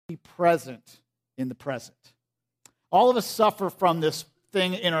be present in the present. All of us suffer from this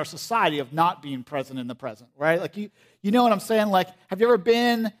thing in our society of not being present in the present, right? Like you know what I'm saying? Like, have you ever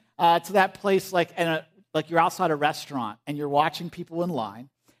been to that place like you're outside a restaurant and you're watching people in line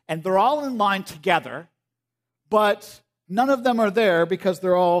and they're all in line together, but none of them are there because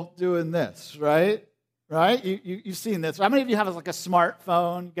they're all doing this, right? Right? You've seen this. How many of you have like a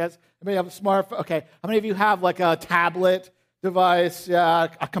smartphone? You guys, anybody have a smartphone? Okay. How many of you have like a tablet device? Yeah,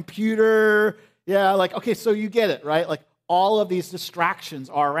 a computer? Yeah, like, okay, so you get it, right? Like all of these distractions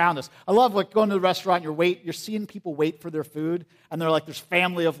are around us. I love like going to the restaurant, you're seeing people wait for their food, and they're like, there's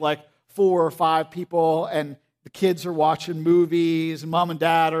family of like 4 or 5 people, and the kids are watching movies, and mom and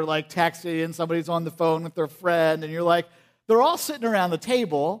dad are like texting, and somebody's on the phone with their friend, and you're like, they're all sitting around the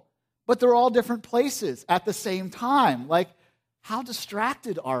table, but they're all different places at the same time. Like, how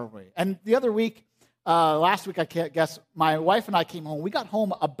distracted are we? And the other week, last week, I guess, my wife and I came home. We got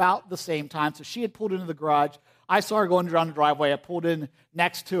home about the same time, so she had pulled into the garage. I saw her going around the driveway. I pulled in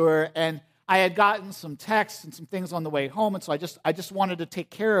next to her, and I had gotten some texts and some things on the way home, and so I just wanted to take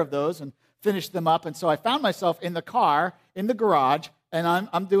care of those and finish them up. And so I found myself in the car, in the garage, and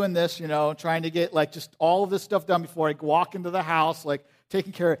I'm doing this, trying to get like just all of this stuff done before I walk into the house, like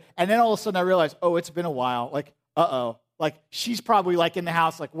taking care of it. And then all of a sudden I realized, oh, it's been a while. Like, like she's probably like in the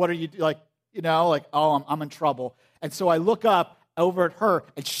house, like, what are you like, oh, I'm in trouble. And so I look up over at her,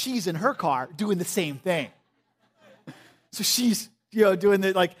 and she's in her car doing the same thing. So she's, doing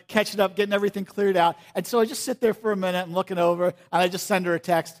the, like, catching up, getting everything cleared out. And so I just sit there for a minute and looking over, and I just send her a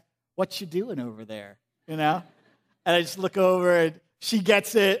text, what you doing over there, And I just look over, and she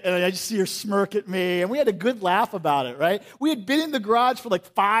gets it, and I just see her smirk at me, and we had a good laugh about it, right? We had been in the garage for like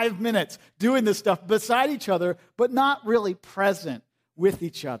 5 minutes doing this stuff beside each other, but not really present with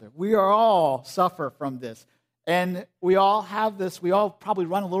each other. We are all suffer from this. And we all have this, we all probably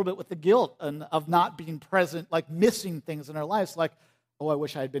run a little bit with the guilt of not being present, like missing things in our lives, like, oh, I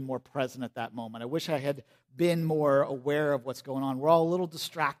wish I had been more present at that moment. I wish I had been more aware of what's going on. We're all a little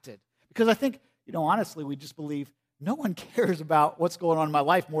distracted. Because I think, honestly, we just believe no one cares about what's going on in my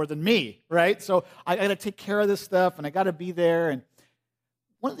life more than me, right? So I got to take care of this stuff, and I got to be there. And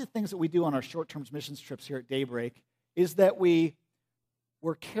one of the things that we do on our short-term missions trips here at Daybreak is that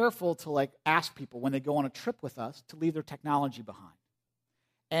we're careful to like ask people when they go on a trip with us to leave their technology behind.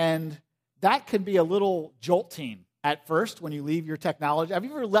 And that can be a little jolting at first when you leave your technology. Have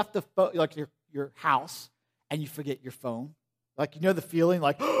you ever left your house and you forget your phone? Like, the feeling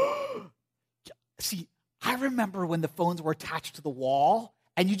like, see, I remember when the phones were attached to the wall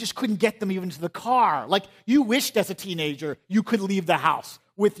and you just couldn't get them even to the car. Like, you wished as a teenager you could leave the house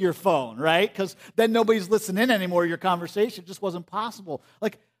with your phone, right? Because then nobody's listening anymore. Your conversation just wasn't possible.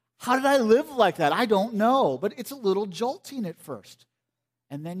 Like, how did I live like that? I don't know. But it's a little jolting at first.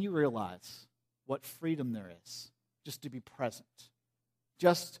 And then you realize what freedom there is just to be present,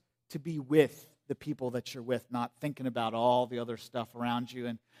 just to be with the people that you're with, not thinking about all the other stuff around you.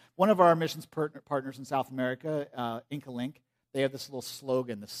 And one of our missions partners in South America, Inca Link, they have this little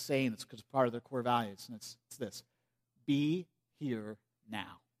slogan, this saying that's part of their core values, and it's this: be here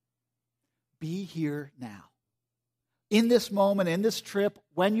now. Be here now. In this moment, in this trip,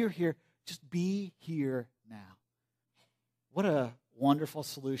 when you're here, just be here now. What a wonderful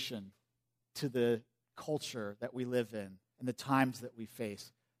solution to the culture that we live in and the times that we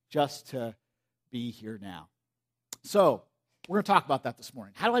face, just to be here now. So, we're going to talk about that this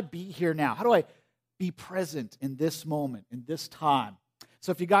morning. How do I be here now? How do I be present in this moment, in this time?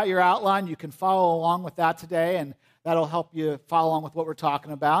 So if you got your outline, you can follow along with that today, and that'll help you follow along with what we're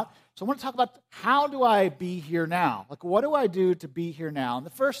talking about. So I want to talk about, how do I be here now? Like, what do I do to be here now? And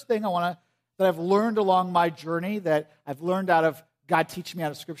the first thing that I've learned along my journey, that I've learned out of God teaching me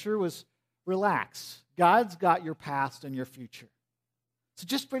out of Scripture, was relax. God's got your past and your future. So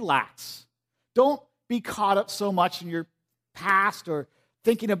just relax. Don't be caught up so much in your past or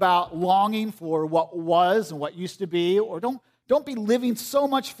thinking about longing for what was and what used to be, or don't be living so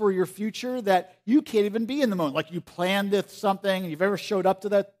much for your future that you can't even be in the moment. Like, you planned this something, and you've ever showed up to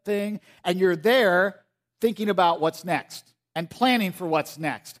that thing, and you're there thinking about what's next and planning for what's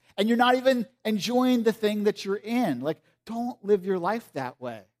next, and you're not even enjoying the thing that you're in. Like, don't live your life that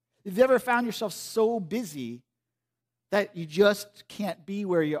way. If you've ever found yourself so busy that you just can't be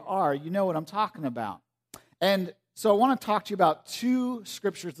where you are, you know what I'm talking about. And so I want to talk to you about 2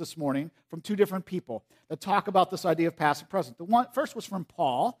 scriptures this morning from 2 different people that talk about this idea of past and present. The first was from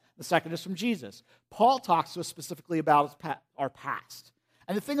Paul. The second is from Jesus. Paul talks to us specifically about our past.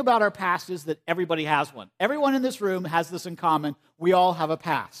 And the thing about our past is that everybody has one. Everyone in this room has this in common. We all have a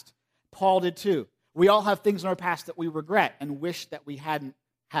past. Paul did too. We all have things in our past that we regret and wish that we hadn't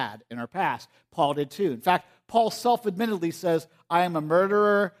had in our past. Paul did too. In fact, Paul self-admittedly says, I am a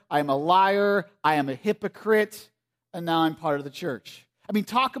murderer, I am a liar, I am a hypocrite, and now I'm part of the church. I mean,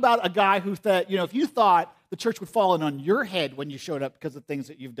 talk about a guy who thought, if you thought the church would fall in on your head when you showed up because of things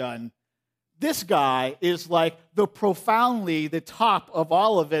that you've done, this guy is like the top of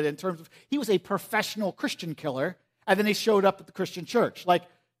all of it in terms of, he was a professional Christian killer, and then he showed up at the Christian church. Like,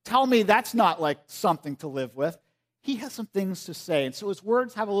 tell me that's not like something to live with. He has some things to say, and so his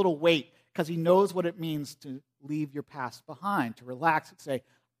words have a little weight because he knows what it means to leave your past behind, to relax and say,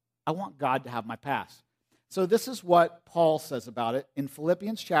 I want God to have my past. So this is what Paul says about it in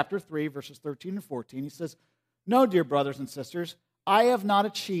Philippians chapter 3, verses 13 and 14. He says, no, dear brothers and sisters, I have not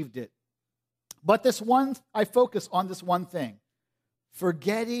achieved it. But I focus on this one thing,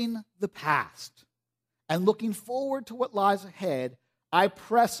 forgetting the past and looking forward to what lies ahead, I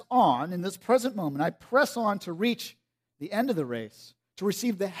press on, in this present moment, I press on to reach the end of the race, to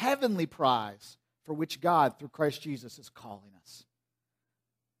receive the heavenly prize for which God, through Christ Jesus, is calling us.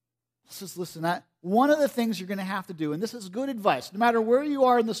 Just listen, one of the things you're going to have to do, and this is good advice, no matter where you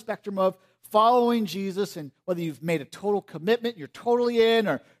are in the spectrum of following Jesus, and whether you've made a total commitment, you're totally in,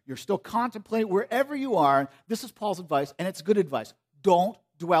 or you're still contemplating, wherever you are, this is Paul's advice, and it's good advice. Don't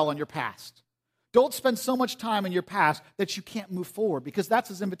dwell on your past. Don't spend so much time in your past that you can't move forward, because that's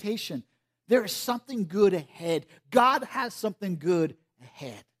his invitation. There is something good ahead. God has something good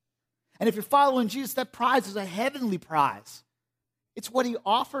ahead. And if you're following Jesus, that prize is a heavenly prize. It's what he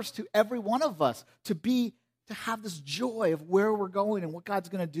offers to every one of us, to have this joy of where we're going and what God's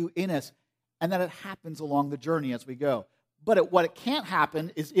going to do in us, and that it happens along the journey as we go. But what it can't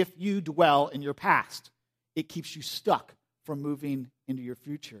happen is if you dwell in your past. It keeps you stuck from moving into your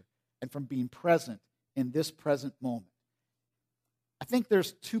future and from being present in this present moment. I think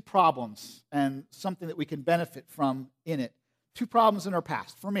there's two problems and something that we can benefit from in it. Two problems in our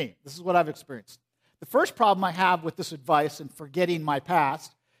past. For me, this is what I've experienced. The first problem I have with this advice and forgetting my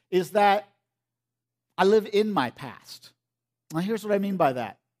past is that I live in my past. Now, here's what I mean by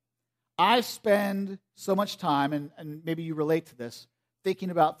that. I spend so much time, and maybe you relate to this, thinking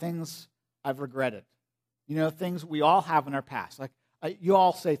about things I've regretted. Things we all have in our past. Like, you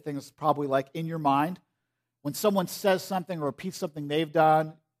all say things probably like in your mind. When someone says something or repeats something they've done,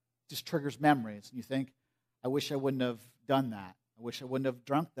 it just triggers memories. And you think, I wish I wouldn't have done that. I wish I wouldn't have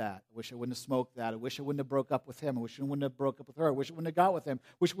drunk that. I wish I wouldn't have smoked that. I wish I wouldn't have broke up with him. I wish I wouldn't have broke up with her. I wish I wouldn't have got with him.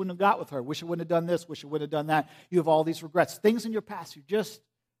 I wish I wouldn't have got with her. I wish I wouldn't have done this. I wish I wouldn't have done that. You have all these regrets. Things in your past you're just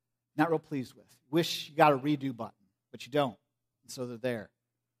not real pleased with. You wish you got a redo button, but you don't. And so they're there.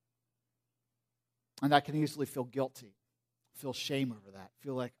 And I can easily feel guilty, feel shame over that,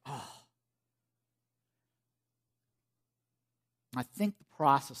 feel like, I think the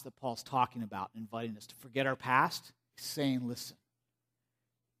process that Paul's talking about, inviting us to forget our past, is saying, listen,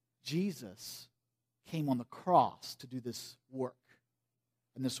 Jesus came on the cross to do this work.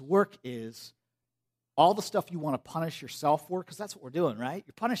 And this work is all the stuff you want to punish yourself for, because that's what we're doing, right?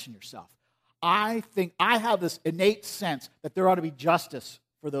 You're punishing yourself. I think I have this innate sense that there ought to be justice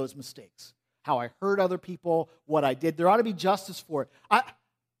for those mistakes. How I hurt other people, what I did. There ought to be justice for it. I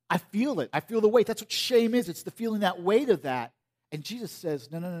feel it. I feel the weight. That's what shame is. It's the feeling that weight of that. And Jesus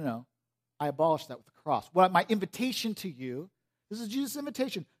says, no. I abolished that with the cross. My invitation to you, this is Jesus'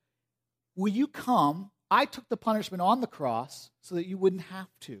 invitation. Will you come? I took the punishment on the cross so that you wouldn't have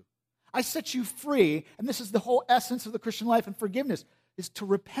to. I set you free, and this is the whole essence of the Christian life and forgiveness, is to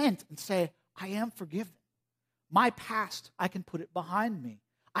repent and say, I am forgiven. My past, I can put it behind me.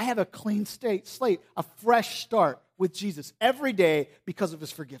 I have a clean slate, a fresh start with Jesus every day because of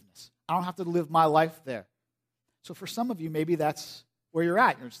his forgiveness. I don't have to live my life there. So for some of you, maybe that's where you're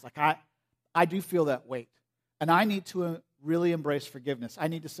at. You're just like, I do feel that weight. And I need to really embrace forgiveness. I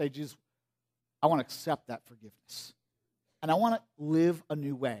need to say, Jesus, I want to accept that forgiveness. And I want to live a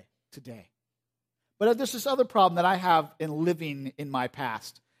new way today. But there's this other problem that I have in living in my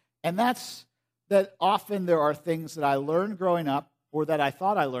past. And that's that often there are things that I learned growing up, or that I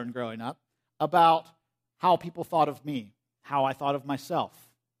thought I learned growing up, about how people thought of me, how I thought of myself,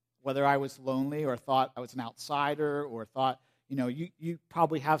 whether I was lonely or thought I was an outsider or thought, you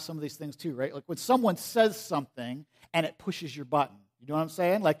probably have some of these things too, right? Like when someone says something and it pushes your button. You know what I'm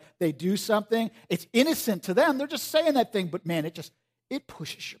saying? Like they do something, it's innocent to them. They're just saying that thing, but man, it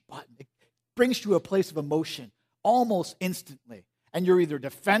pushes your button. It brings you to a place of emotion almost instantly. And you're either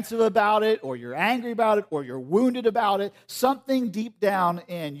defensive about it, or you're angry about it, or you're wounded about it. Something deep down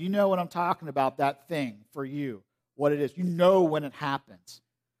in, you know what I'm talking about, that thing for you, what it is. You know when it happens.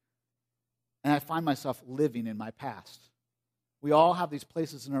 And I find myself living in my past. We all have these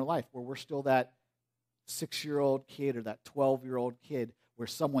places in our life where we're still that 6-year-old kid or that 12-year-old kid where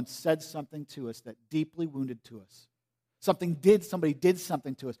someone said something to us that deeply wounded to us. Somebody did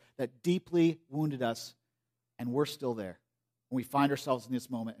something to us that deeply wounded us, and we're still there. And we find ourselves in this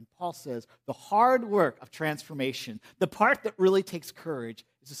moment. And Paul says the hard work of transformation, the part that really takes courage,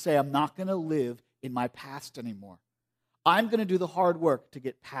 is to say, I'm not going to live in my past anymore. I'm going to do the hard work to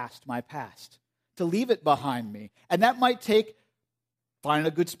get past my past, to leave it behind me. And that might take finding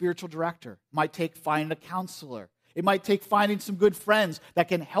a good spiritual director. It might take finding a counselor. It might take finding some good friends that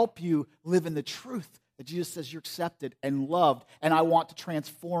can help you live in the truth that Jesus says you're accepted and loved, and I want to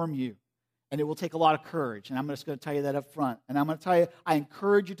transform you. And it will take a lot of courage, and I'm just going to tell you that up front. And I'm going to tell you, I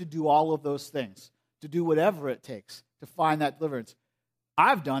encourage you to do all of those things, to do whatever it takes to find that deliverance.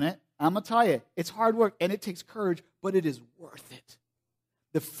 I've done it. I'm going to tell you, it's hard work, and it takes courage, but it is worth it.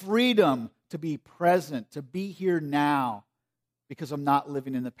 The freedom to be present, to be here now, because I'm not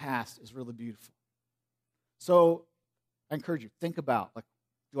living in the past, is really beautiful. So I encourage you, think about,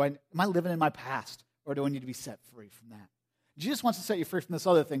 am I living in my past, or do I need to be set free from that? Jesus wants to set you free from this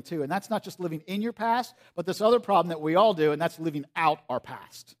other thing too, and that's not just living in your past, but this other problem that we all do, and that's living out our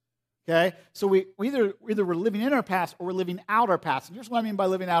past. Okay? So we either we're living in our past or we're living out our past. And here's what I mean by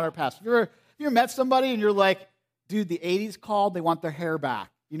living out our past. If you ever met somebody and you're like, dude, the 80s called, they want their hair back.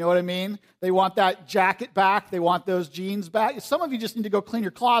 You know what I mean? They want that jacket back. They want those jeans back. Some of you just need to go clean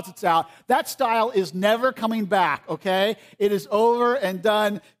your closets out. That style is never coming back, okay? It is over and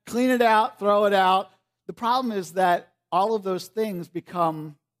done. Clean it out, throw it out. The problem is that all of those things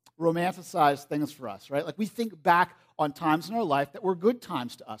become romanticized things for us, right? Like we think back on times in our life that were good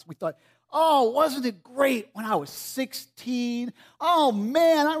times to us. We thought, oh, wasn't it great when I was 16? Oh,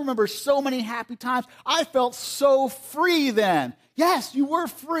 man, I remember so many happy times. I felt so free then. Yes, you were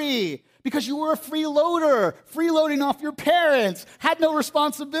free because you were a freeloader, freeloading off your parents, had no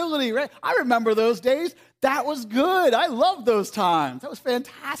responsibility, right? I remember those days. That was good. I loved those times. That was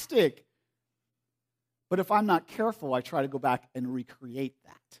fantastic. But if I'm not careful, I try to go back and recreate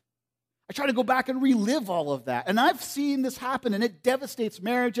that. I try to go back and relive all of that. And I've seen this happen, and it devastates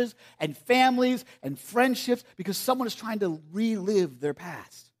marriages and families and friendships because someone is trying to relive their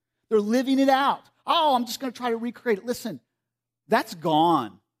past. They're living it out. Oh, I'm just going to try to recreate it. Listen, that's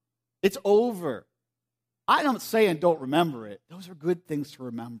gone. It's over. I'm not saying don't remember it. Those are good things to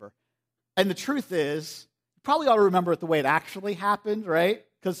remember. And the truth is, you probably ought to remember it the way it actually happened, right?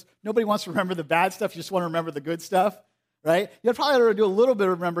 Because nobody wants to remember the bad stuff. You just want to remember the good stuff. Right? You probably ought to do a little bit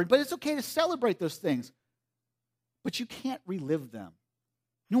of remembering, but it's okay to celebrate those things. But you can't relive them.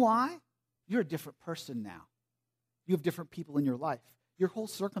 You know why? You're a different person now. You have different people in your life. Your whole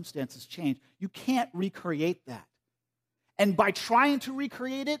circumstances change. You can't recreate that. And by trying to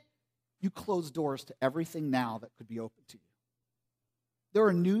recreate it, you close doors to everything now that could be open to you. There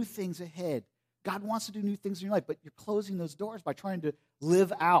are new things ahead. God wants to do new things in your life, but you're closing those doors by trying to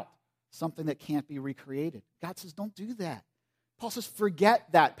live out something that can't be recreated. God says, don't do that. Paul says, forget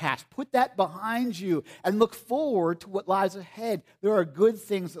that past. Put that behind you and look forward to what lies ahead. There are good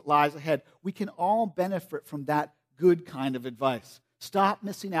things that lies ahead. We can all benefit from that good kind of advice. Stop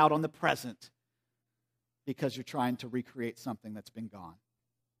missing out on the present because you're trying to recreate something that's been gone.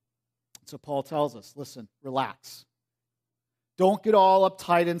 So Paul tells us, listen, relax. Don't get all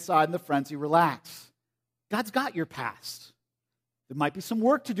uptight inside in the frenzy. Relax. God's got your past. There might be some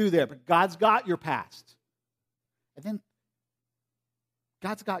work to do there, but God's got your past. And then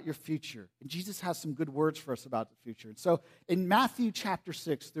God's got your future. And Jesus has some good words for us about the future. And so in Matthew chapter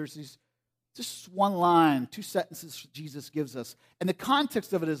 6, there's these just one line, two sentences Jesus gives us. And the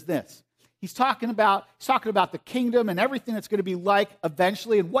context of it is this. He's talking about the kingdom and everything that's going to be like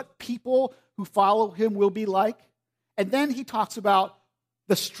eventually and what people who follow him will be like. And then he talks about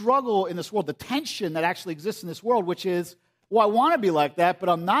the struggle in this world, the tension that actually exists in this world, which is, well, I want to be like that, but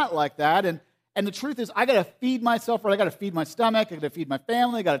I'm not like that. And the truth is, I got to feed myself, right? I got to feed my stomach. I got to feed my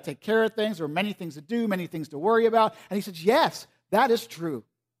family. I got to take care of things. There are many things to do, many things to worry about. And he says, yes, that is true.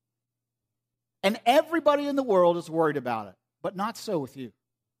 And everybody in the world is worried about it, but not so with you.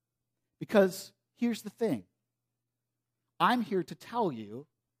 Because here's the thing. I'm here to tell you,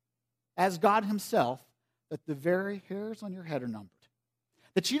 as God himself, that the very hairs on your head are numbered.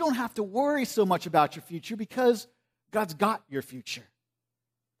 That you don't have to worry so much about your future because God's got your future.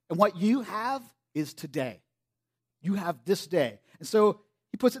 And what you have is today. You have this day. And so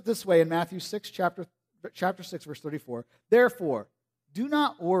he puts it this way in Matthew 6, chapter 6, verse 34. Therefore, do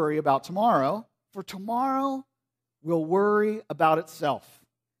not worry about tomorrow, for tomorrow will worry about itself.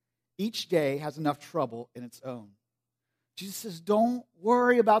 Each day has enough trouble in its own. Jesus says, don't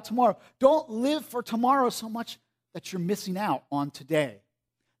worry about tomorrow. Don't live for tomorrow so much that you're missing out on today.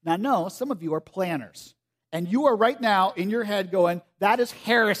 Now, I know some of you are planners. And you are right now in your head going, that is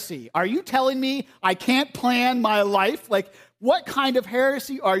heresy. Are you telling me I can't plan my life? Like, what kind of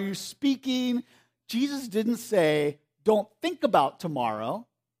heresy are you speaking? Jesus didn't say, don't think about tomorrow.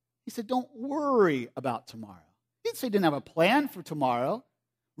 He said, don't worry about tomorrow. He didn't say he didn't have a plan for tomorrow.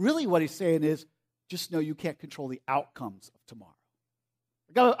 Really what he's saying is, just know you can't control the outcomes of tomorrow.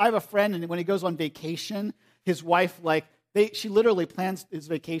 I have a friend, and when he goes on vacation, his wife, she literally plans his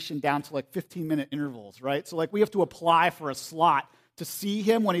vacation down to 15-minute intervals, right? So we have to apply for a slot to see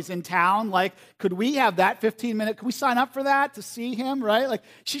him when he's in town. Could we have that 15-minute? Could we sign up for that to see him, right?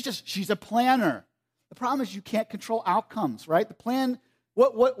 She's a planner. The problem is you can't control outcomes, right? The plan,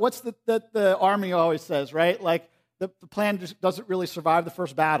 what's the Army always says, right? The plan just doesn't really survive the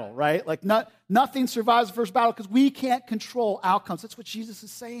first battle, right? Nothing survives the first battle because we can't control outcomes. That's what Jesus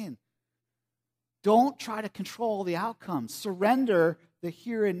is saying. Don't try to control the outcomes. Surrender the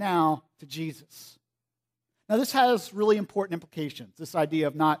here and now to Jesus. Now, this has really important implications, this idea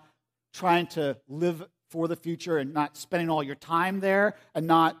of not trying to live for the future and not spending all your time there and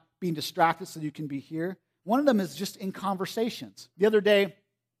not being distracted so you can be here. One of them is just in conversations. The other day,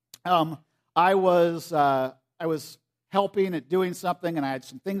 I was helping at doing something, and I had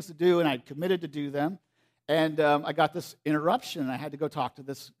some things to do, and I had committed to do them. And I got this interruption, and I had to go talk to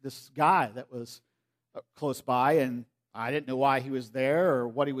this guy that was close by, and I didn't know why he was there or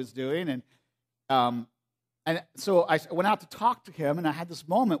what he was doing. And so I went out to talk to him, and I had this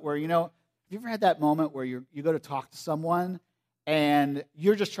moment where, have you ever had that moment where you go to talk to someone, and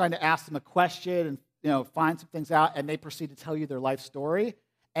you're just trying to ask them a question and find some things out, and they proceed to tell you their life story,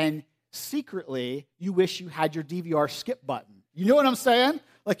 and secretly, you wish you had your DVR skip button. You know what I'm saying?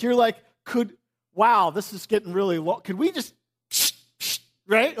 You're wow, this is getting really long. Could we just,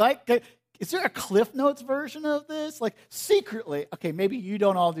 right? Is there a Cliff Notes version of this? Secretly, okay, maybe you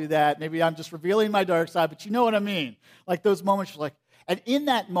don't all do that. Maybe I'm just revealing my dark side, but you know what I mean. Those moments, and in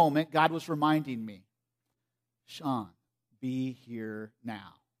that moment, God was reminding me, Sean, be here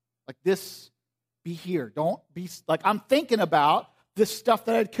now. Be here. Don't be, I'm thinking about this stuff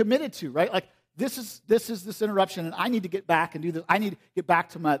that I'd committed to, right? This is this interruption, and I need to get back and do this. I need to get back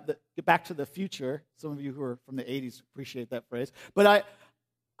to the future. Some of you who are from the 80s appreciate that phrase. But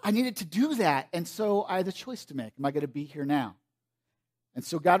I needed to do that, and so I had a choice to make. Am I going to be here now? And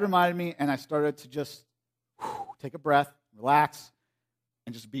so God reminded me, and I started to just take a breath, relax,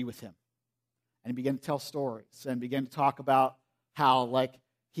 and just be with him. And he began to tell stories and began to talk about how,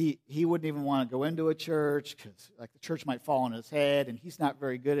 he wouldn't even want to go into a church because the church might fall on his head, and he's not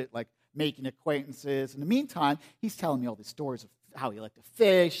very good at making acquaintances. In the meantime, he's telling me all these stories of how he liked to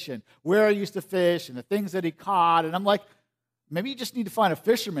fish and where he used to fish and the things that he caught. And I'm like, maybe you just need to find a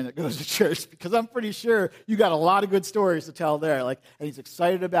fisherman that goes to church because I'm pretty sure you got a lot of good stories to tell there. And he's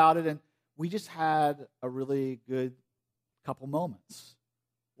excited about it. And we just had a really good couple moments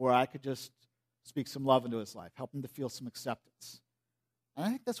where I could just speak some love into his life, help him to feel some acceptance. And I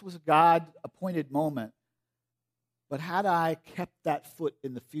think this was a God-appointed moment. But had I kept that foot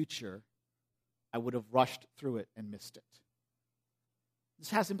in the future, I would have rushed through it and missed it. This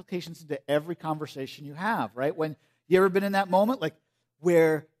has implications into every conversation you have, right? When you ever been in that moment,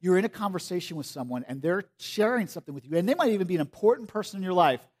 where you're in a conversation with someone and they're sharing something with you, and they might even be an important person in your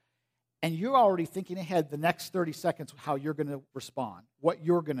life, and you're already thinking ahead the next 30 seconds how you're going to respond, what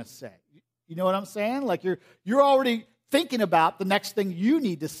you're going to say. You know what I'm saying? You're already thinking about the next thing you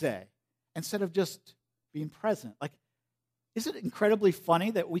need to say instead of just being present. Isn't it incredibly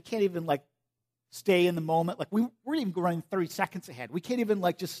funny that we can't even stay in the moment? We're even running 30 seconds ahead. We can't even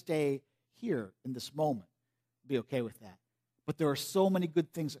just stay here in this moment. Be okay with that. But there are so many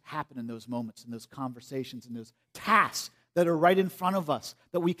good things that happen in those moments, in those conversations, in those tasks that are right in front of us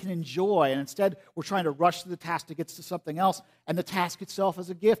that we can enjoy. And instead, we're trying to rush through the task to get to something else. And the task itself is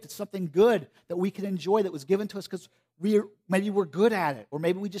a gift. It's something good that we can enjoy that was given to us because maybe we're good at it, or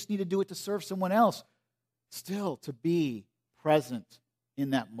maybe we just need to do it to serve someone else. Still, to be present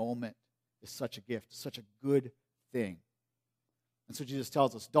in that moment is such a gift, such a good thing. And so Jesus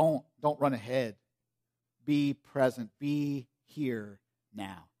tells us, don't run ahead. Be present. Be here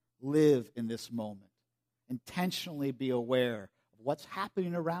now. Live in this moment. Intentionally be aware of what's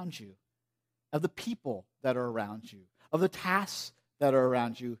happening around you, of the people that are around you, of the tasks that are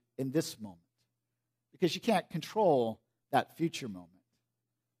around you in this moment. Because you can't control that future moment.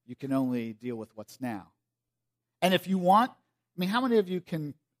 You can only deal with what's now. And if you want, how many of you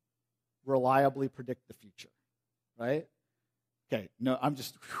can reliably predict the future, right? Okay, no, I'm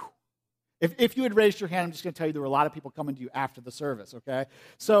just, if you had raised your hand, I'm just going to tell you there were a lot of people coming to you after the service, okay?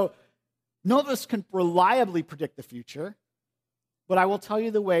 So none of us can reliably predict the future, but I will tell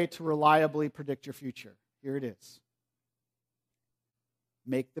you the way to reliably predict your future. Here it is.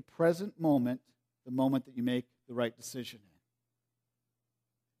 Make the present moment the moment that you make the right decision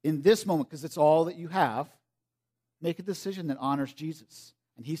in this moment, because it's all that you have, make a decision that honors Jesus.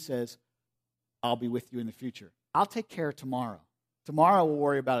 And he says, I'll be with you in the future. I'll take care of tomorrow. Tomorrow will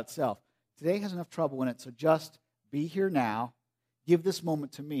worry about itself. Today has enough trouble in it, so just be here now, give this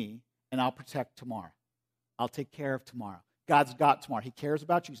moment to me, and I'll protect tomorrow. I'll take care of tomorrow. God's got tomorrow. He cares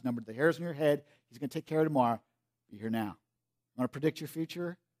about you. He's numbered the hairs on your head. He's going to take care of tomorrow. Be here now. Want to predict your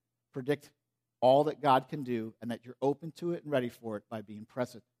future? Predict all that God can do and that you're open to it and ready for it by being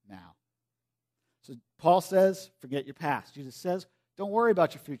present now. So Paul says, forget your past. Jesus says, don't worry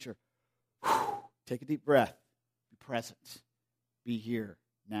about your future. Take a deep breath. Be present. Be here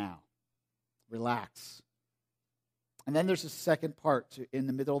now. Relax. And then there's a second part to in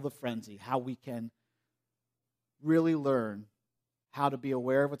the middle of the frenzy, how we can really learn how to be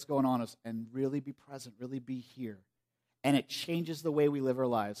aware of what's going on and really be present, really be here. And it changes the way we live our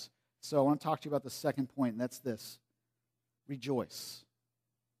lives. So I want to talk to you about the second point, and that's this. Rejoice,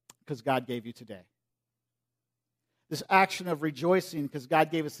 because God gave you today. This action of rejoicing, because God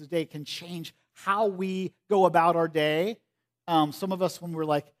gave us today, can change how we go about our day. Some of us, when we're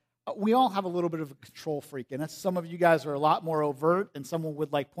like, we all have a little bit of a control freak in us. Some of you guys are a lot more overt, and someone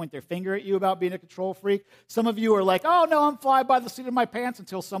would like point their finger at you about being a control freak. Some of you are like, oh no, I'm fly by the seat of my pants,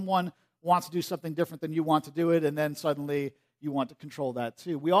 until someone wants to do something different than you want to do it, and then suddenly you want to control that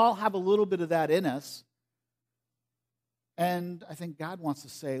too. We all have a little bit of that in us. And I think God wants to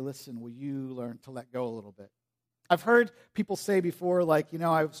say, listen, will you learn to let go a little bit? I've heard people say before, like,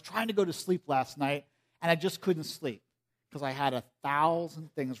 I was trying to go to sleep last night, and I just couldn't sleep because I had 1,000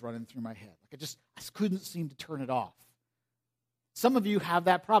 things running through my head. Like I just couldn't seem to turn it off. Some of you have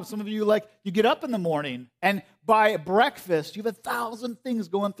that problem. Some of you, like, you get up in the morning, and by breakfast, you have 1,000 things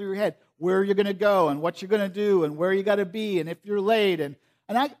going through your head. Where you're going to go, and what you're going to do, and where you got to be, and if you're late. And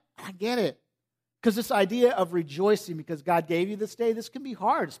I get it. Because this idea of rejoicing because God gave you this day, this can be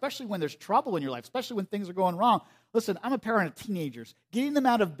hard, especially when there's trouble in your life, especially when things are going wrong. Listen, I'm a parent of teenagers. Getting them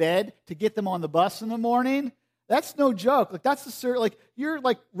out of bed to get them on the bus in the morning, that's no joke. Like, that's you're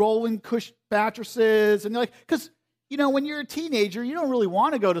like rolling cush mattresses, and you're like, because when you're a teenager, you don't really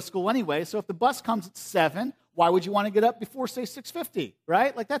want to go to school anyway. So if the bus comes at 7, why would you want to get up before, say, 6:50,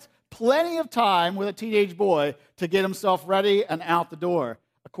 right? Like, that's plenty of time with a teenage boy to get himself ready and out the door,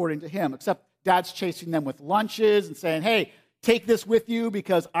 according to him. Except dad's chasing them with lunches and saying, hey, take this with you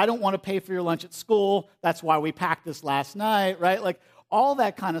because I don't want to pay for your lunch at school. That's why we packed this last night, right? Like, all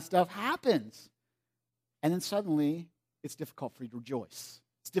that kind of stuff happens. And then suddenly, it's difficult for you to rejoice.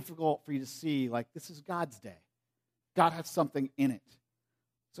 It's difficult for you to see, like, this is God's day. God has something in it.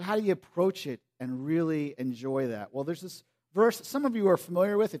 So how do you approach it and really enjoy that? Well, there's this verse that some of you are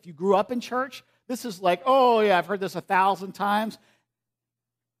familiar with. If you grew up in church, this is like, oh yeah, I've heard this 1,000 times.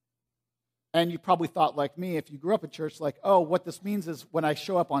 And you probably thought like me, if you grew up in church, like, oh, what this means is when I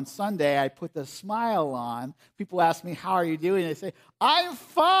show up on Sunday, I put the smile on. People ask me, how are you doing? They say, I'm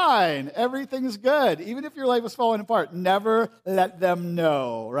fine. Everything's good. Even if your life is falling apart, never let them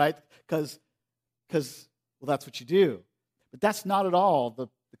know, right? Because well, that's what you do. But that's not at all the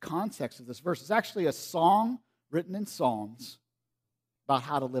context of this verse. It's actually a song written in Psalms about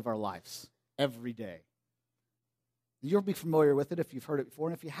how to live our lives every day. You'll be familiar with it if you've heard it before.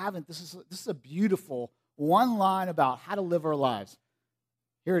 And if you haven't, this is a beautiful one line about how to live our lives.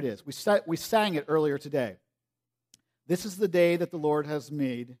 Here it is. We sang it earlier today. This is the day that the Lord has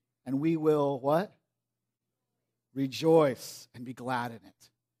made, and we will what? Rejoice and be glad in it.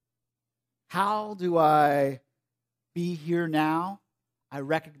 How do I be here now? I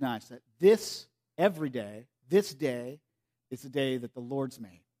recognize that this day is the day that the Lord's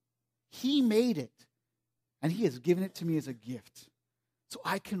made. He made it, and He has given it to me as a gift. So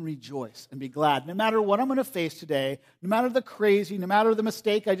I can rejoice and be glad. No matter what I'm going to face today, no matter the crazy, no matter the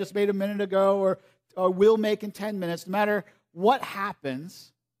mistake I just made a minute ago or will make in 10 minutes, no matter what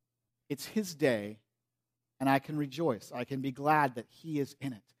happens, it's His day, and I can rejoice. I can be glad that He is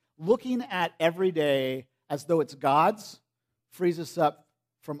in it. Looking at every day as though it's God's frees us up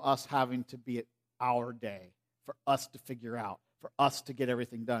from us having to be at our day, for us to figure out, for us to get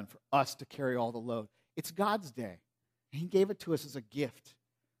everything done, for us to carry all the load. It's God's day. He gave it to us as a gift,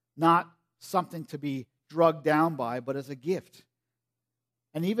 not something to be drugged down by, but as a gift.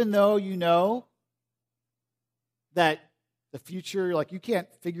 And even though you know that the future, like, you can't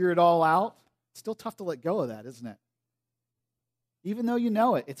figure it all out, it's still tough to let go of that, isn't it? Even though you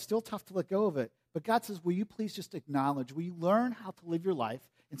know it, it's still tough to let go of it. But God says, will you please just acknowledge, will you learn how to live your life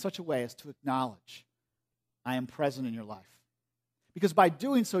in such a way as to acknowledge, I am present in your life? Because by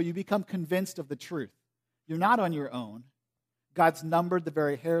doing so, you become convinced of the truth. You're not on your own. God's numbered the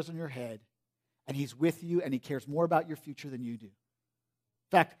very hairs on your head, and he's with you, and he cares more about your future than you do.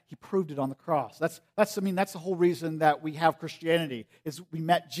 In fact, he proved it on the cross. That's the whole reason that we have Christianity, is we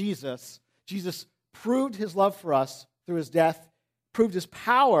met Jesus. Jesus proved his love for us through his death, proved his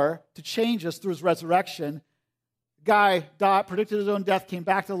power to change us through his resurrection. The guy died, predicted his own death, came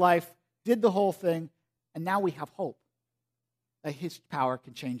back to life, did the whole thing, and now we have hope that his power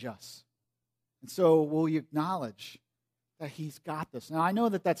can change us. And so will you acknowledge that he's got this? Now, I know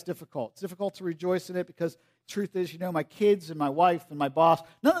that that's difficult. It's difficult to rejoice in it because the truth is, my kids and my wife and my boss,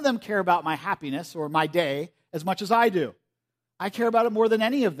 none of them care about my happiness or my day as much as I do. I care about it more than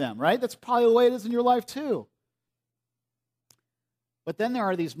any of them, right? That's probably the way it is in your life too. But then there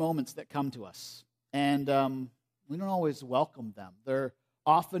are these moments that come to us, and we don't always welcome them. They're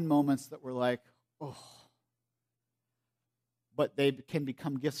often moments that we're like, oh. But they can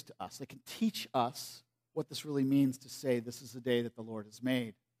become gifts to us. They can teach us what this really means to say, this is the day that the Lord has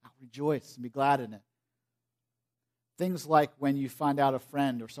made. I'll rejoice and be glad in it. Things like when you find out a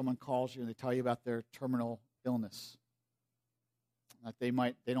friend or someone calls you and they tell you about their terminal illness, that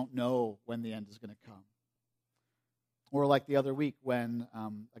they don't know when the end is going to come. Or like the other week when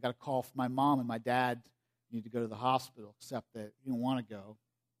I got a call from my mom and my dad needed to go to the hospital, except that he didn't want to go.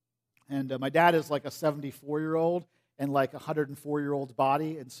 And my dad is like a 74-year-old and like a 104-year-old's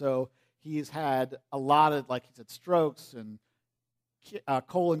body, and so he's had a lot of, like he said, strokes and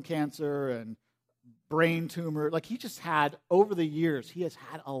colon cancer and brain tumor. Like he just had, over the years, he has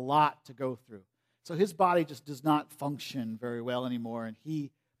had a lot to go through. So his body just does not function very well anymore, and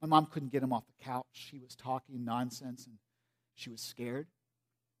my mom couldn't get him off the couch. He was talking nonsense, and she was scared.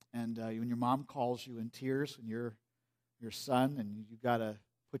 And when your mom calls you in tears when you're your son and you got to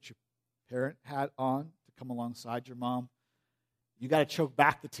put your parent hat on to come alongside your mom, you got to choke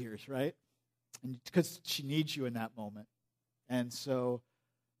back the tears, right? And because she needs you in that moment. And so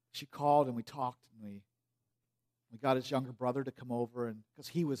she called and we talked and we got his younger brother to come over, and because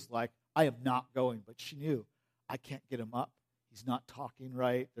he was like, I am not going, but she knew I can't get him up. He's not talking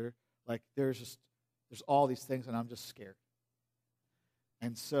right. There's all these things, and I'm just scared.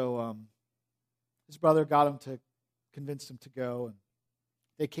 And so his brother got him to convince him to go, and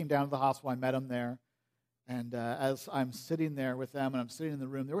they came down to the hospital. I met him there, and as I'm sitting there with them, and I'm sitting in the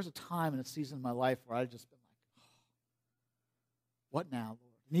room, there was a time and a season in my life where I'd just been like, oh, what now, Lord?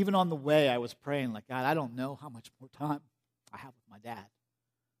 And even on the way, I was praying, like, God, I don't know how much more time I have with my dad.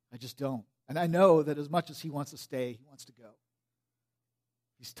 I just don't. And I know that as much as he wants to stay, he wants to go.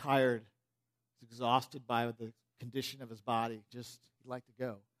 He's tired. He's exhausted by the condition of his body. He'd like to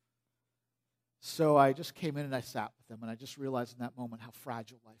go. So I just came in and I sat with them, and I just realized in that moment how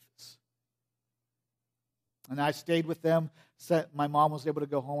fragile life is. And I stayed with them. My mom was able to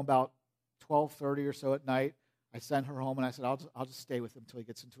go home about 12:30 or so at night. I sent her home, and I said, I'll just stay with him until he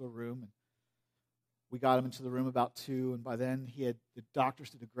gets into a room. And we got him into the room about 2, and by then the doctors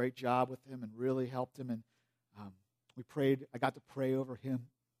did a great job with him and really helped him. And we prayed. I got to pray over him.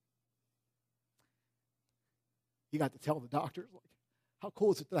 He got to tell the doctors, like, how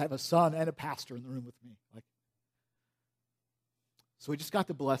cool is it that I have a son and a pastor in the room with me? So we just got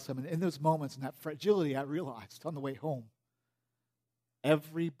to bless him. And in those moments, in that fragility, I realized on the way home,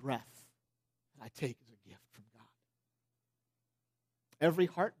 every breath that I take is a gift from God. Every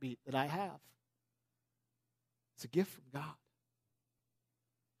heartbeat that I have, it's a gift from God.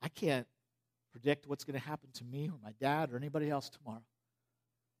 I can't predict what's going to happen to me or my dad or anybody else tomorrow.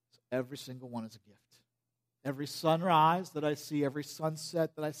 So every single one is a gift. Every sunrise that I see, every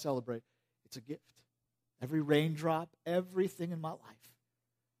sunset that I celebrate, it's a gift. Every raindrop, everything in my life,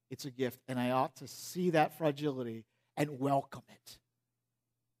 it's a gift. And I ought to see that fragility and welcome it.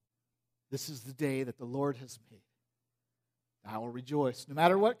 This is the day that the Lord has made. I will rejoice. No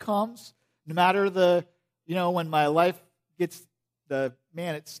matter what comes, no matter when my life gets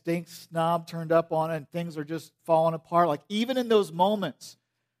it stinks knob turned up on it and things are just falling apart. Like even in those moments,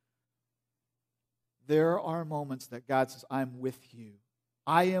 there are moments that God says, I'm with you.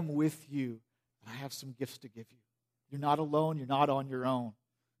 I am with you, and I have some gifts to give you. You're not alone. You're not on your own.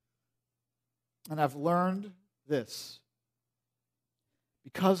 And I've learned this.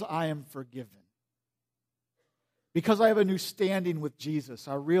 Because I am forgiven, because I have a new standing with Jesus,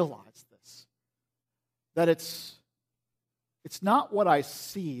 I realize this, that it's not what I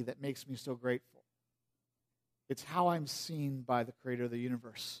see that makes me so grateful. It's how I'm seen by the creator of the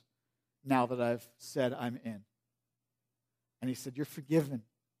universe now that I've said I'm in. And he said, you're forgiven.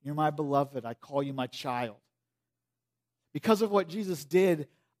 You're my beloved. I call you my child. Because of what Jesus did,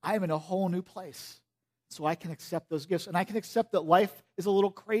 I'm in a whole new place. So I can accept those gifts. And I can accept that life is a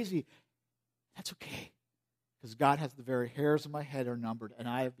little crazy. That's okay. because God has the very hairs of my head are numbered, and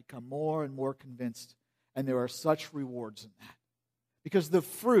I have become more and more convinced, and there are such rewards in that. Because the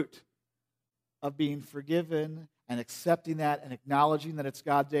fruit of being forgiven and accepting that and acknowledging that it's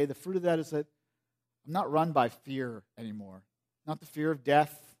God's day, the fruit of that is that I'm not run by fear anymore. Not the fear of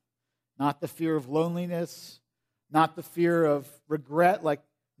death, not the fear of loneliness, not the fear of regret. Like,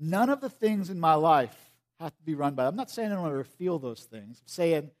 none of the things in my life have to be run by. I'm not saying I don't ever feel those things. I'm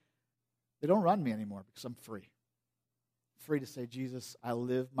saying they don't run me anymore because I'm free. I'm free to say, Jesus, I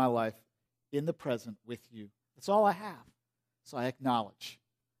live my life in the present with you. That's all I have. So I acknowledge,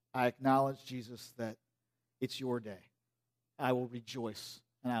 Jesus, that it's your day. I will rejoice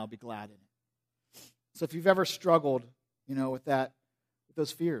and I will be glad in it. So if you've ever struggled, with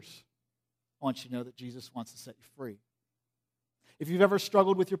those fears, I want you to know that Jesus wants to set you free. If you've ever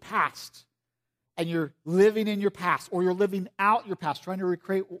struggled with your past and you're living in your past or you're living out your past, trying to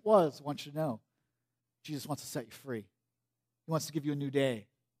recreate what was, I want you to know Jesus wants to set you free. He wants to give you a new day.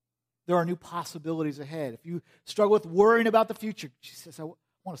 There are new possibilities ahead. If you struggle with worrying about the future, Jesus says, I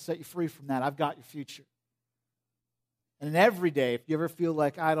want to set you free from that. I've got your future. And every day, if you ever feel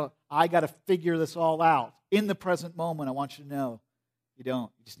like I got to figure this all out in the present moment, I want you to know you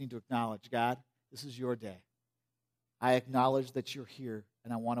don't. You just need to acknowledge, God, this is your day. I acknowledge that you're here,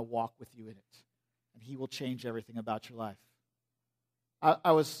 and I want to walk with you in it. And he will change everything about your life.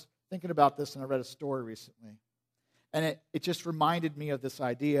 I was thinking about this, and I read a story recently. And it just reminded me of this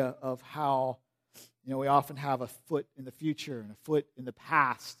idea of how, we often have a foot in the future and a foot in the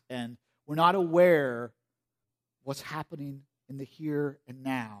past, and we're not aware what's happening in the here and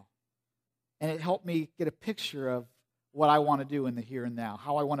now. And it helped me get a picture of what I want to do in the here and now,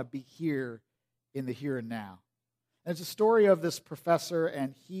 how I want to be here in the here and now. And it's a story of this professor,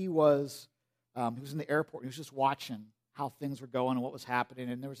 and he was in the airport. He was just watching how things were going and what was happening.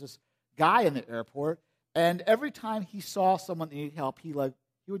 And there was this guy in the airport, and every time he saw someone that needed help, he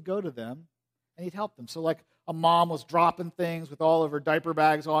would go to them and he'd help them. So like a mom was dropping things with all of her diaper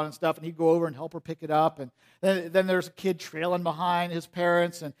bags on and stuff, and he'd go over and help her pick it up. And then there's a kid trailing behind his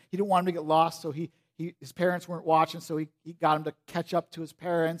parents, and he didn't want him to get lost, so his parents weren't watching, so he got him to catch up to his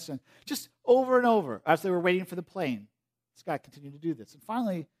parents. And just over and over, as they were waiting for the plane, this guy continued to do this. And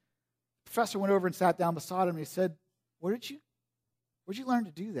finally, the professor went over and sat down beside him, and he said, where'd you learn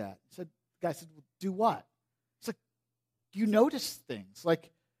to do that? The guy said, well, do what? It's like, you notice things.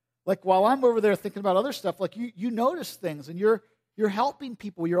 Like while I'm over there thinking about other stuff, like you notice things, and you're helping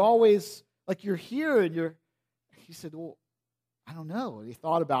people. You're always, like, you're here, and he said, well, I don't know. And he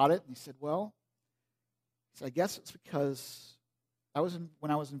thought about it, and he said, well, I guess it's because when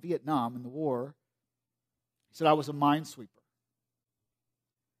I was in Vietnam in the war, he said I was a minesweeper.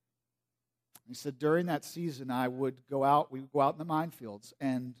 He said during that season we would go out in the minefields,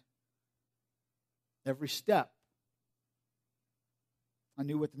 and every step, I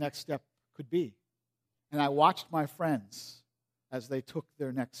knew what the next step could be. And I watched my friends as they took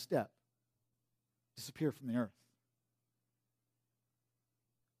their next step disappear from the earth.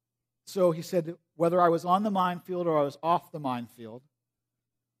 So he said, whether I was on the minefield or I was off the minefield,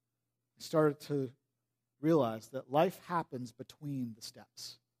 I started to realize that life happens between the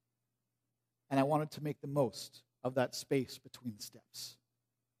steps. And I wanted to make the most of that space between the steps.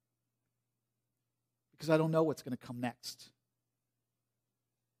 Because I don't know what's going to come next.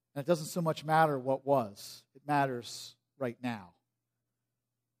 And it doesn't so much matter what was. It matters right now.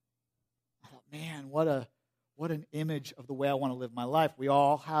 I thought, man, what an image of the way I want to live my life. We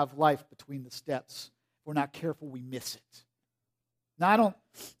all have life between the steps. If we're not careful, we miss it. Now,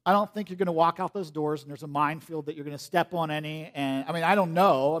 I don't think you're going to walk out those doors and there's a minefield that you're going to step on any. And I don't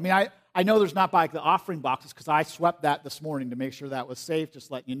know. I know there's not like the offering boxes because I swept that this morning to make sure that was safe,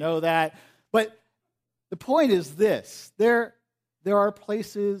 just letting you know that. But the point is this. There are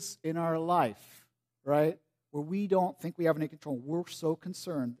places in our life, right, where we don't think we have any control. We're so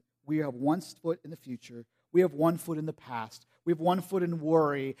concerned. We have one foot in the future. We have one foot in the past. We have one foot in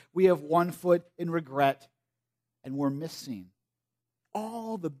worry. We have one foot in regret. And we're missing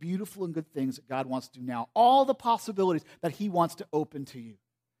all the beautiful and good things that God wants to do now. All the possibilities that he wants to open to you.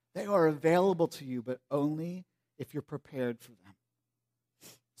 They are available to you, but only if you're prepared for them.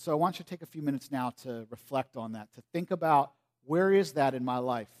 So I want you to take a few minutes now to reflect on that, to think about where is that in my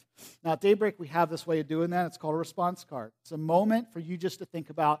life. Now, at Daybreak, we have this way of doing that. It's called a response card. It's a moment for you just to think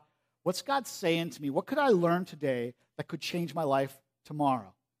about, what's God saying to me? What could I learn today that could change my life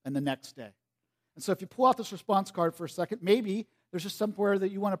tomorrow and the next day? And so if you pull out this response card for a second, maybe there's just somewhere that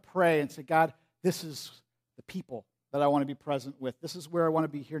you want to pray and say, God, this is the people that I want to be present with. This is where I want to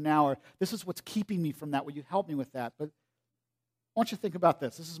be here now, or this is what's keeping me from that. Will you help me with that? But want you to think about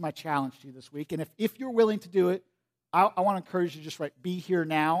this. This is my challenge to you this week. And if you're willing to do it, I want to encourage you to just write "Be Here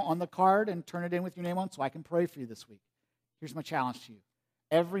Now" on the card and turn it in with your name on so I can pray for you this week. Here's my challenge to you.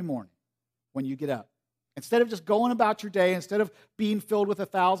 Every morning when you get up, instead of just going about your day, instead of being filled with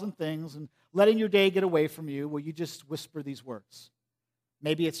 1,000 things and letting your day get away from you, will you just whisper these words?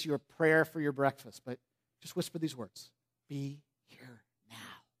 Maybe it's your prayer for your breakfast, but just whisper these words. Be here now.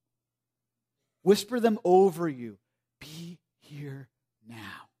 Whisper them over you. Be here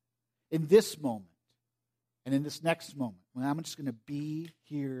now. In this moment and in this next moment, when I'm just going to be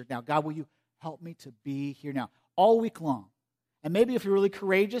here now. God, will you help me to be here now? All week long. And maybe if you're really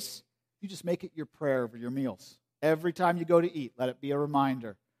courageous, you just make it your prayer over your meals. Every time you go to eat, let it be a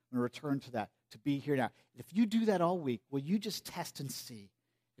reminder and return to that, to be here now. If you do that all week, will you just test and see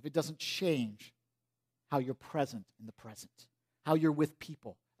if it doesn't change how you're present in the present, how you're with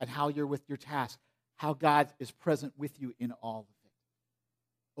people, and how you're with your task, how God is present with you in all of it,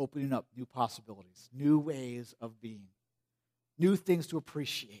 opening up new possibilities, new ways of being, new things to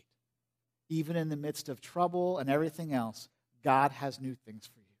appreciate. Even in the midst of trouble and everything else, God has new things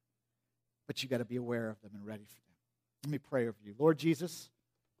for you. But you got to be aware of them and ready for them. Let me pray over you. Lord Jesus,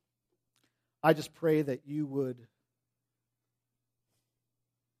 I just pray that you would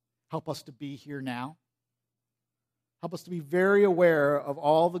help us to be here now. Help us to be very aware of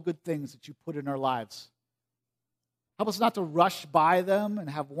all the good things that you put in our lives. Help us not to rush by them and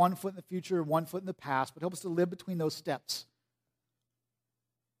have one foot in the future and one foot in the past, but help us to live between those steps.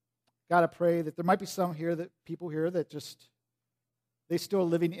 God, I pray that there might be some here, that people here that just, they still are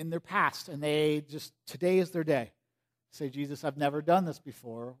living in their past, and they just, today is their day. Say, Jesus, I've never done this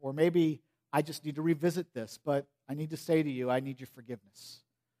before, or maybe I just need to revisit this, but I need to say to you, I need your forgiveness.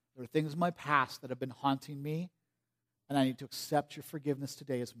 There are things in my past that have been haunting me, and I need to accept your forgiveness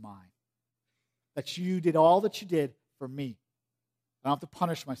today as mine. That you did all that you did for me. I don't have to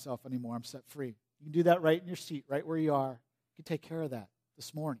punish myself anymore. I'm set free. You can do that right in your seat, right where you are. You can take care of that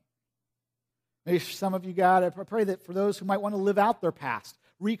this morning. Maybe for some of you, God, I pray that for those who might want to live out their past,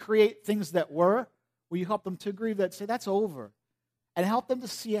 recreate things that were, will you help them to grieve that, say that's over, and help them to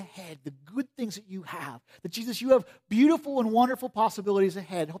see ahead the good things that you have. That, Jesus, you have beautiful and wonderful possibilities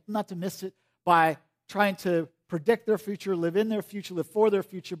ahead. Help them not to miss it by trying to predict their future, live in their future, live for their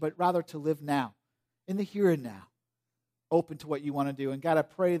future, but rather to live now, in the here and now, open to what you want to do. And God, I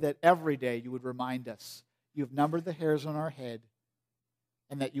pray that every day you would remind us you have numbered the hairs on our head,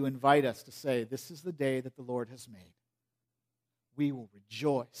 and that you invite us to say, this is the day that the Lord has made. We will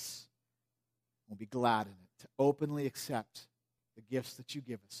rejoice. We'll be glad in it, to openly accept the gifts that you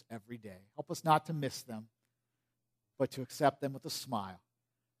give us every day. Help us not to miss them, but to accept them with a smile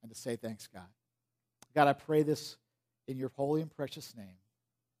and to say, thanks, God. God, I pray this in your holy and precious name.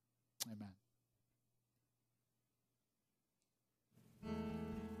 Amen.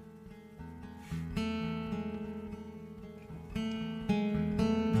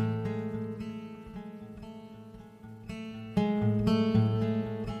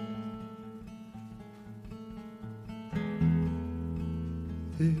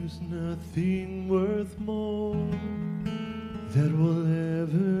 There's nothing worth more that will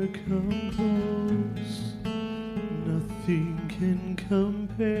ever come close. Nothing can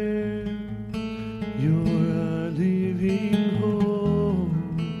compare. You're our living hope.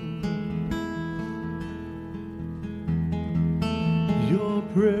 Your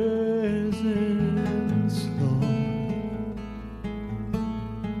presence, Lord.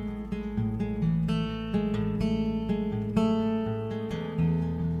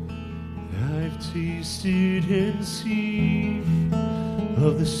 I've tasted and seen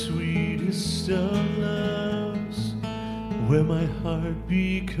of the sweetest of loves, where my heart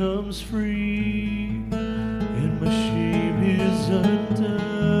becomes free and my shame is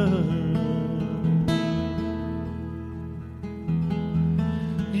undone.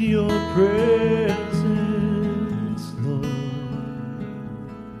 Your presence, Lord.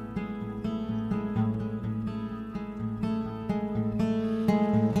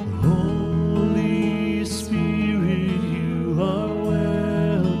 Holy Spirit, you are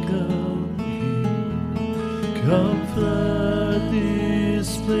welcome here. Come flood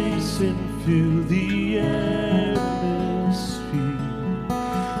this place and fill the atmosphere.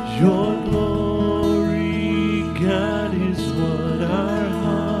 Your glory, God, is what our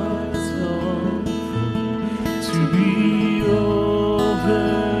hearts long for, to be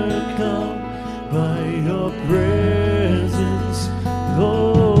overcome by your presence,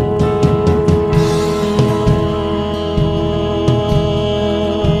 Lord.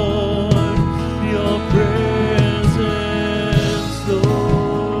 Your presence, Lord.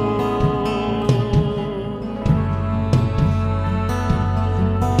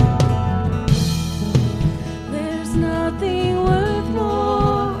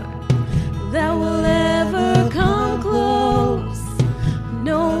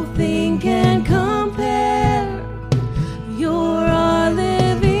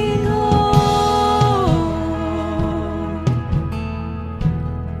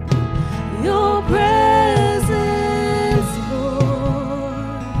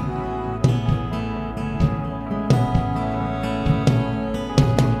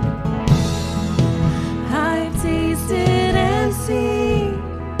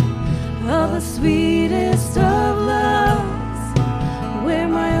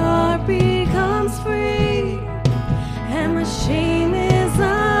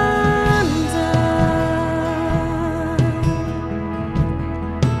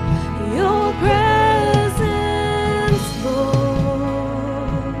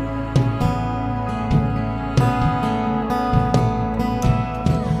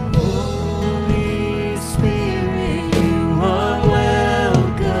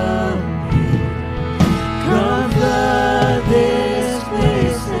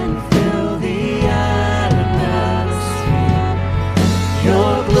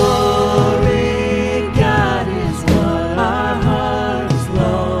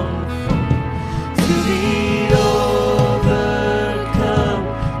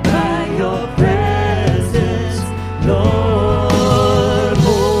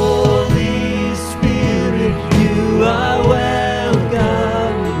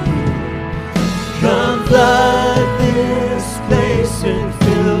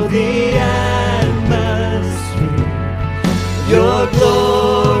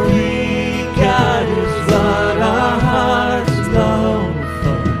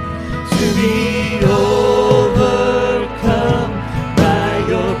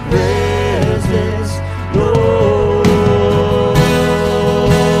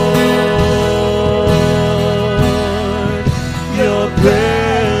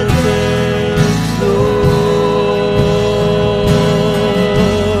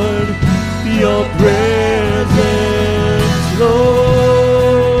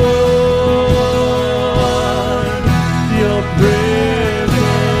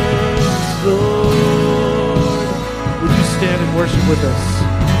 with us.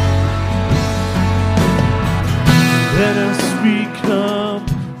 Let us become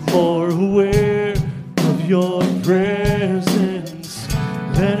more aware of your presence.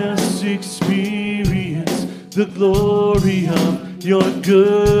 Let us experience the glory of your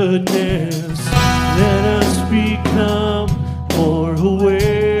goodness. Let us become more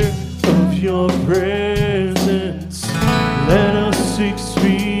aware of your presence. Let us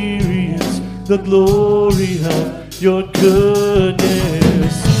experience the glory of your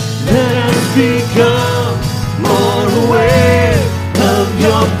goodness. Let us become more aware of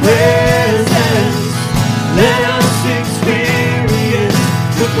your presence. Let us experience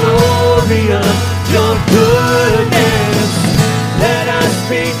the glory of your goodness. Let us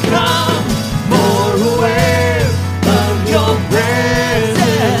become more aware of your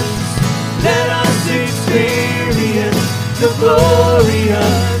presence. Let us experience the glory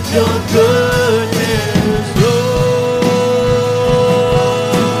of your goodness.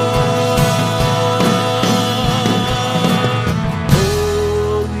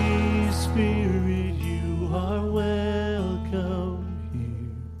 Holy Spirit, you are welcome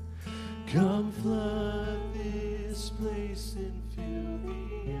here. Come flood this place and fill the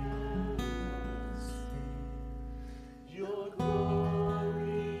atmosphere. Your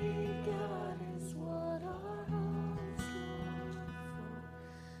glory, God, is what our hearts long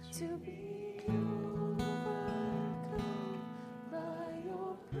for. To be overcome by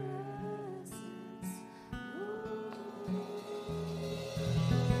your presence,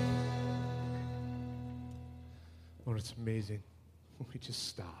 Lord, it's amazing when we just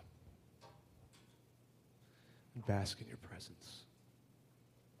stop and bask in your presence.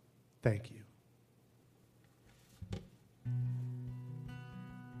 Thank you.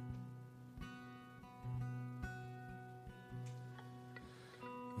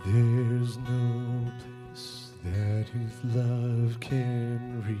 There's no place that his love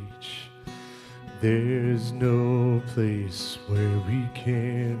can reach. There's no place where we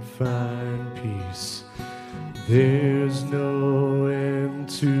can find peace. There's no end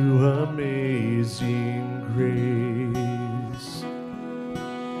to amazing grace.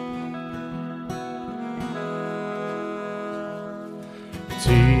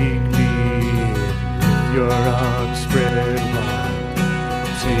 Take me in with your arms spread wide.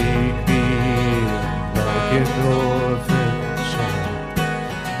 Take me in like an orphan child.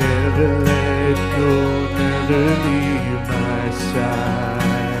 Never let go, never leave my side.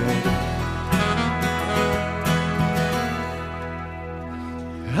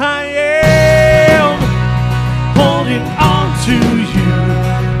 I am holding on to you.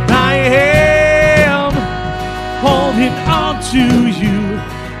 I am holding on to you.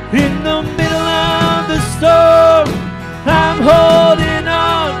 In the middle of the storm, I'm holding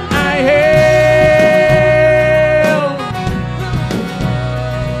on. I am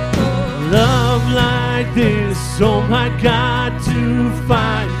love like this. Oh my God, to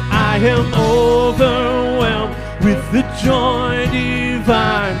find I am overwhelmed with the joy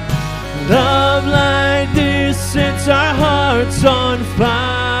divine. Love like this sets our hearts on fire.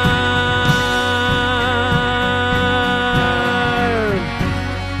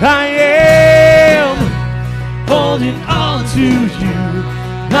 I am holding on to you.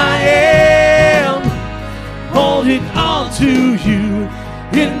 I am holding on to you.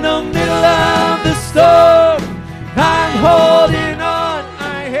 In the middle of the storm, I'm holding on.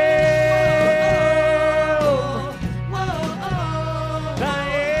 I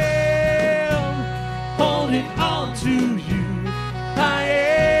am holding on to you. I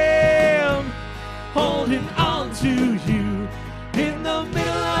am holding on to you. In the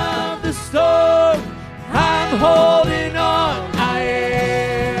middle of the storm, I'm holding on. I am.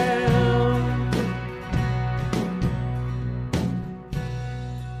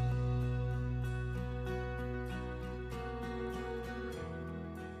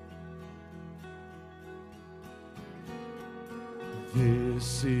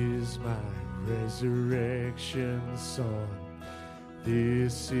 This is my resurrection song.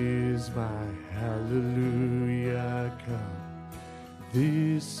 This is my hallelujah come.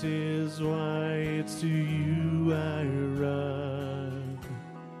 This is why it's to you I run.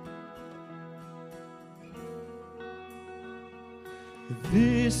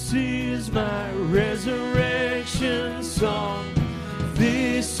 This is my resurrection song.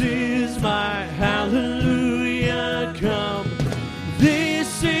 This is my hallelujah come.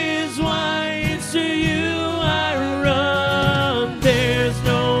 This is why it's to you I run. There's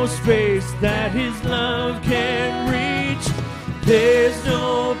no space that his love can reach. There's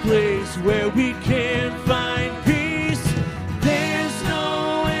no place where we can find peace. There's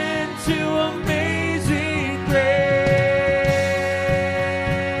no end to amazing grace.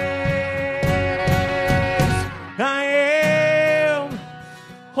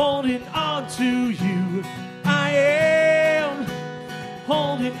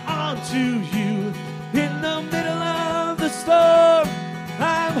 holding on to you. In the middle of the storm,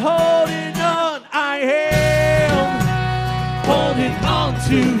 I'm holding on. I am holding on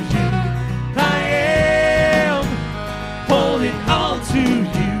to you. I am holding on to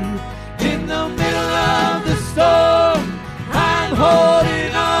you. In the middle of the storm, I'm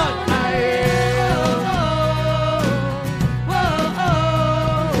holding on. I am.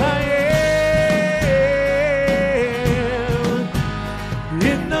 I am.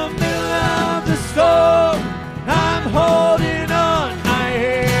 In the middle of the storm, I'm holding on. I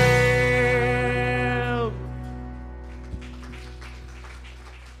am.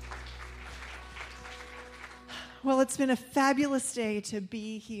 Well, it's been a fabulous day to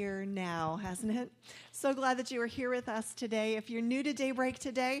be here now, hasn't it? So glad that you are here with us today. If you're new to Daybreak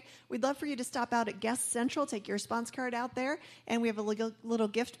today, we'd love for you to stop out at Guest Central, take your response card out there, and we have a little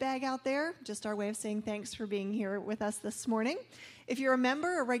gift bag out there, just our way of saying thanks for being here with us this morning. If you're a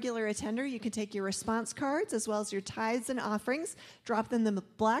member or regular attender, you can take your response cards as well as your tithes and offerings, drop them in the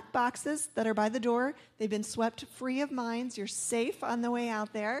black boxes that are by the door. They've been swept free of mines. You're safe on the way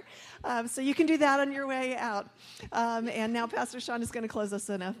out there. So you can do that on your way out. And now Pastor Sean is going to close us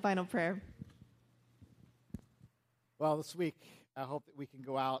in a final prayer. Well, this week, I hope that we can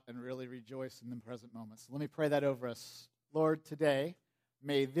go out and really rejoice in the present moments. Let me pray that over us. Lord, today,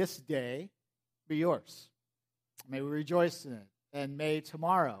 may this day be yours. May we rejoice in it, and may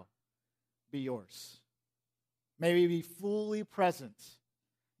tomorrow be yours. May we be fully present,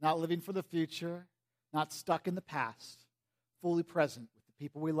 not living for the future, not stuck in the past, fully present with the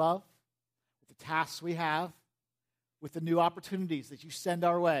people we love, with the tasks we have, with the new opportunities that you send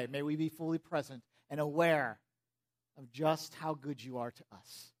our way. May we be fully present and aware of just how good you are to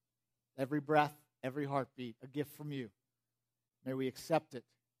us. Every breath, every heartbeat, a gift from you. May we accept it,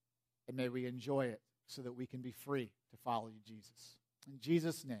 and may we enjoy it so that we can be free to follow you, Jesus. In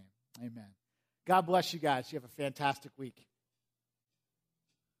Jesus' name, amen. God bless you guys. You have a fantastic week.